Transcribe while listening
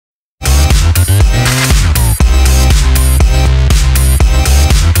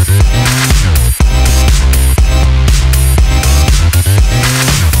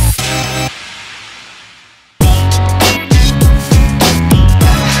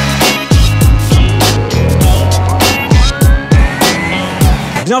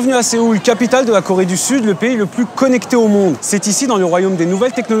Bienvenue à Séoul, capitale de la Corée du Sud, le pays le plus connecté au monde. C'est ici, dans le royaume des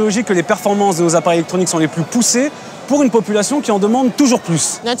nouvelles technologies, que les performances de nos appareils électroniques sont les plus poussées pour une population qui en demande toujours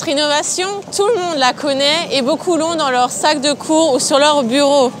plus. Notre innovation, tout le monde la connaît et beaucoup l'ont dans leur sac de cours ou sur leur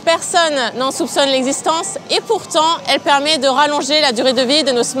bureau. Personne n'en soupçonne l'existence et pourtant, elle permet de rallonger la durée de vie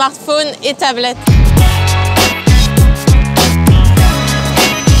de nos smartphones et tablettes.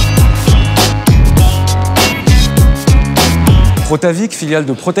 Protavic, filiale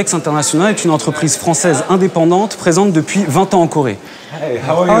de Protex International, est une entreprise française indépendante présente depuis 20 ans en Corée. Hey,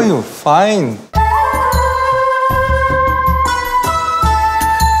 how are you? Fine.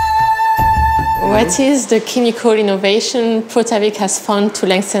 What is the chemical innovation Protavic has found to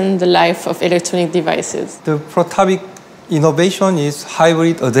lengthen the life of electronic devices? The Protavic innovation is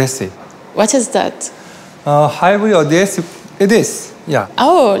hybrid adhesive. What is that? Hybrid adhesive, it is, yeah.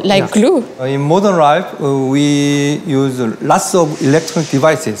 Oh, like glue? In modern life, we use lots of electronic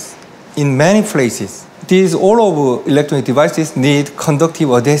devices in many places. These all of electronic devices need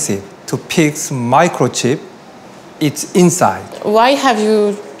conductive adhesive to fix microchip. It's inside. Why have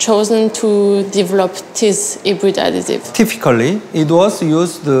you chosen to develop this hybrid adhesive? Typically, it was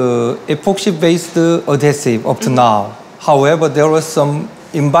used epoxy-based adhesive up to now. However, there was some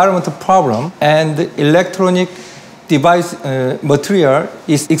environmental problem, and electronic device material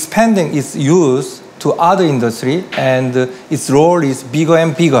is expanding its use to other industry, and its role is bigger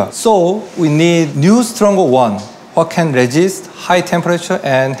and bigger. So we need new, stronger one who can resist high temperature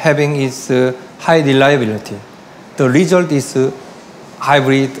and having its high reliability. The result is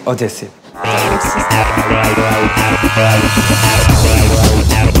hybrid adhesive.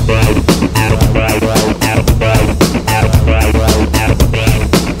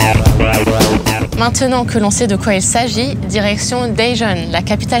 Maintenant que l'on sait de quoi il s'agit, direction Daejeon, la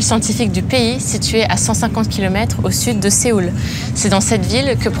capitale scientifique du pays, située à 150 km au sud de Séoul. C'est dans cette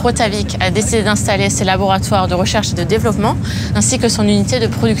ville que Protavic a décidé d'installer ses laboratoires de recherche et de développement, ainsi que son unité de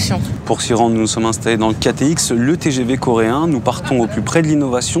production. Pour s'y rendre, nous nous sommes installés dans le KTX, le TGV coréen. Nous partons au plus près de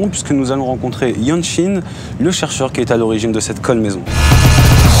l'innovation, puisque nous allons rencontrer Yeon-shin, le chercheur qui est à l'origine de cette colle maison.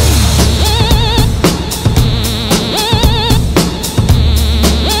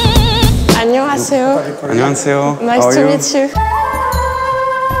 안녕하세요. 안녕하세요. Nice to meet you.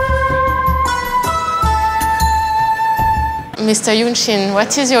 Mr. Yeon-shin,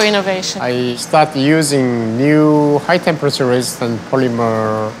 what is your innovation? I started using new high-temperature resistant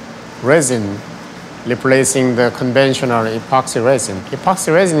polymer resin, replacing the conventional epoxy resin.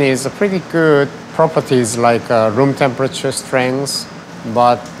 Epoxy resin is pretty good properties like room temperature strength,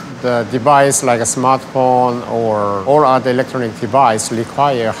 but the device like a smartphone or all other electronic device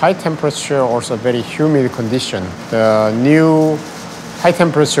require high temperature, also very humid condition. The new high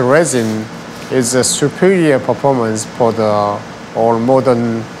temperature resin is a superior performance for the all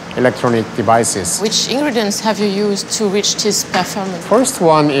modern electronic devices. Which ingredients have you used to reach this performance? First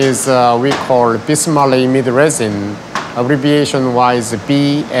one is we call bismuth imide resin, abbreviation-wise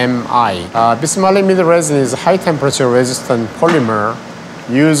BMI. Bismuth imide resin is a high temperature resistant polymer.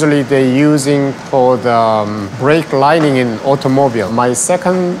 Usually they're using for the brake lining in automobile. My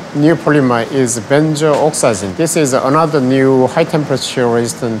second new polymer is benzo-oxazine. This is another new high temperature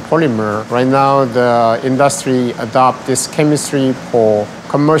resistant polymer. Right now the industry adopt this chemistry for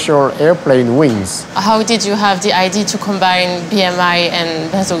commercial airplane wings. How did you have the idea to combine BMI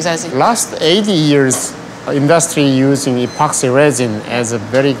and benzo-oxazine? Last 80 years, industry using epoxy resin as a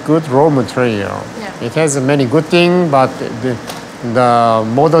very good raw material. Yeah. It has many good things, but the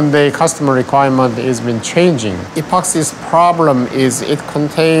modern day customer requirement has been changing. Epoxy's problem is it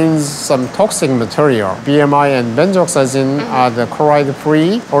contains some toxic material. BMI and benzoxazine are the chloride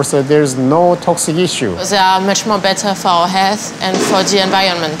free. Also, there's no toxic issue. They are much more better for our health and for the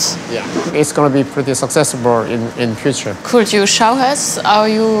environment. Yeah, it's going to be pretty successful in future. Could you show us how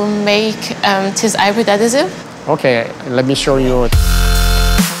you make this hybrid adhesive? Okay, let me show you.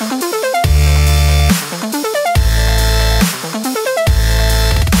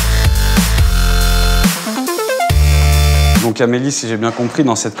 Donc Amélie, si j'ai bien compris,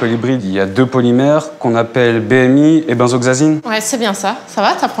 dans cette colle hybride, il y a deux polymères qu'on appelle BMI et benzoxazine. Ouais, c'est bien ça. Ça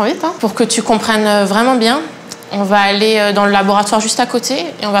va, t'apprends vite, hein? Pour que tu comprennes vraiment bien, on va aller dans le laboratoire juste à côté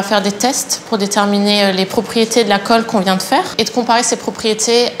et on va faire des tests pour déterminer les propriétés de la colle qu'on vient de faire et de comparer ces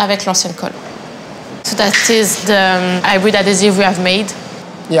propriétés avec l'ancienne colle. So that is the hybrid adhesive we have made.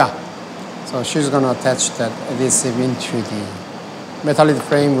 Yeah. So she's going to attach that adhesive into the metallic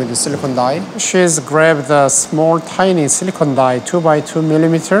frame with the silicon die. She's grabbed the small, tiny silicon die, 2 by 2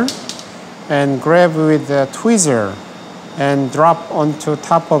 millimeter, and grab with the tweezer and drop onto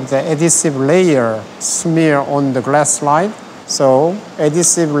top of the adhesive layer, smear on the glass slide. So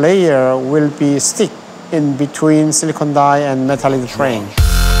adhesive layer will be stick in between silicon die and metal lead frame.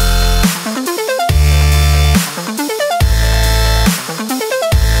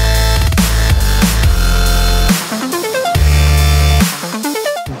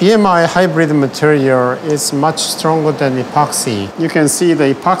 BMI hybrid material is much stronger than epoxy. You can see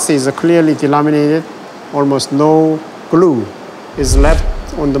the epoxy is clearly delaminated. Almost no glue is left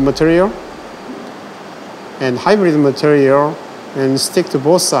on the material. And hybrid material and stick to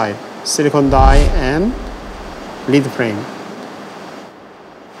both sides, silicon die and lead frame.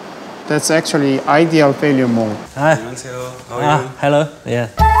 That's actually ideal failure mode. Hi. How are you? Hello. Yeah.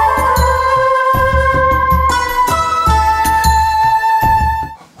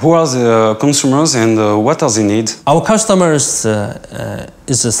 Who are the consumers and what are they need? Our customers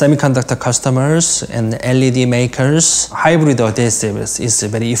is semiconductor customers and LED makers. Hybrid adhesives is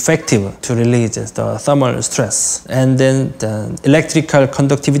very effective to release the thermal stress. And then the electrical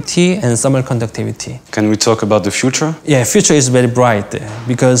conductivity and thermal conductivity. Can we talk about the future? Yeah, future is very bright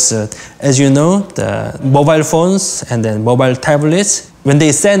because as you know, the mobile phones and then mobile tablets, when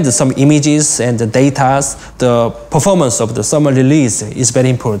they send some images and the data, the performance of the thermal release is very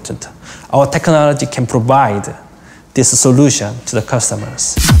important. Our technology can provide this solution to the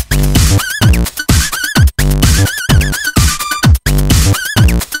customers.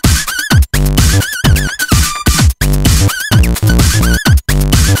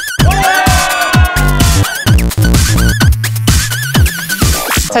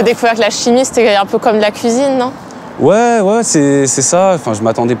 T'as découvert que la chimie, c'était un peu comme de la cuisine, non? Ouais, c'est ça. Enfin, je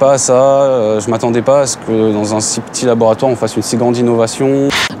m'attendais pas à ça. Je m'attendais pas à ce que dans un si petit laboratoire, on fasse une si grande innovation.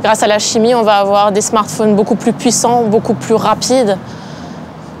 Grâce à la chimie, on va avoir des smartphones beaucoup plus puissants, beaucoup plus rapides,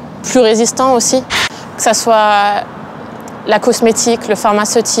 plus résistants aussi. Que ce soit la cosmétique, le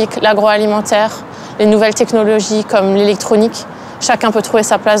pharmaceutique, l'agroalimentaire, les nouvelles technologies comme l'électronique. Chacun peut trouver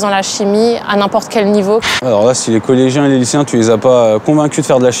sa place dans la chimie à n'importe quel niveau. Alors là, si les collégiens et les lycéens, tu les as pas convaincus de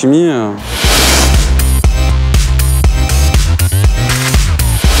faire de la chimie...